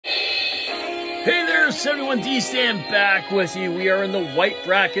Hey there, 71D Stan back with you. We are in the white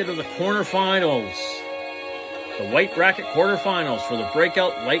bracket of the quarterfinals. The white bracket quarterfinals for the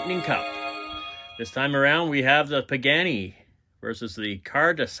Breakout Lightning Cup. This time around, we have the Pagani versus the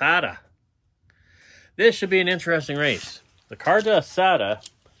Car-De-Asada. This should be an interesting race. The Car-De-Asada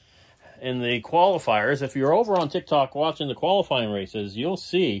in the qualifiers, if you're over on TikTok watching the qualifying races, you'll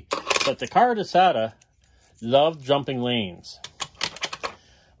see that the Car-De-Asada love jumping lanes.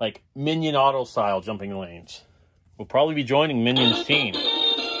 Like Minion Auto style jumping lanes. We'll probably be joining Minion's team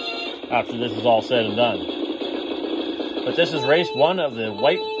after this is all said and done. But this is race 1 of the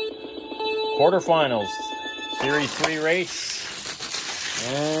white quarterfinals, Series 3 race.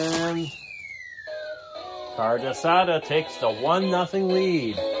 And Car-De-Asada takes the 1-0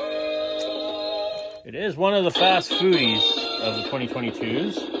 lead. It is one of the fast foodies of the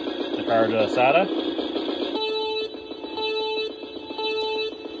 2022s, the Car-De-Asada.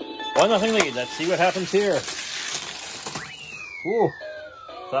 1-0 lead. Let's see what happens here. Ooh.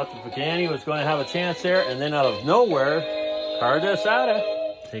 Thought the Pagani was going to have a chance there, and then out of nowhere,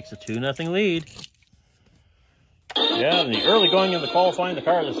 Car-De-Asada takes a 2-0 lead. Yeah, in the early going of the qualifying, the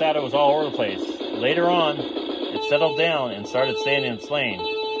Car-De-Asada was all over the place. Later on, it settled down and started staying in its lane.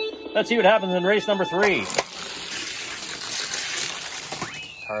 Let's see what happens in race number 3.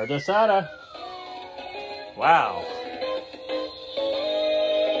 Car-De-Asada. Wow.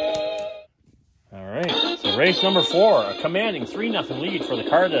 Alright, so race number 4, a commanding 3-0 lead for the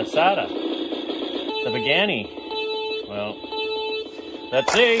Car-De-Asada. The Pagani. Well,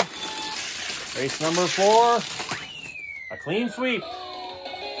 let's see. Race number 4, a clean sweep.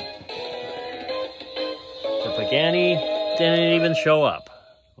 The Pagani didn't even show up.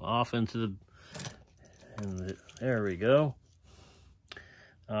 Off into there we go.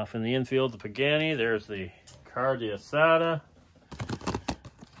 Off in the infield, the Pagani. There's the Car-De-Asada.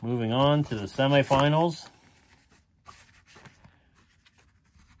 Moving on to the semifinals.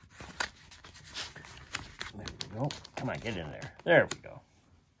 There we go. Come on, get in there. There we go.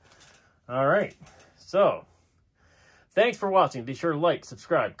 All right. So, thanks for watching. Be sure to like,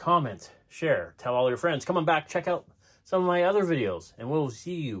 subscribe, comment, share, tell all your friends. Come on back, check out some of my other videos, and we'll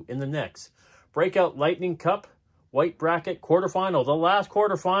see you in the next Breakout Lightning Cup White Bracket quarterfinal, the last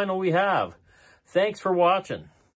quarterfinal we have. Thanks for watching.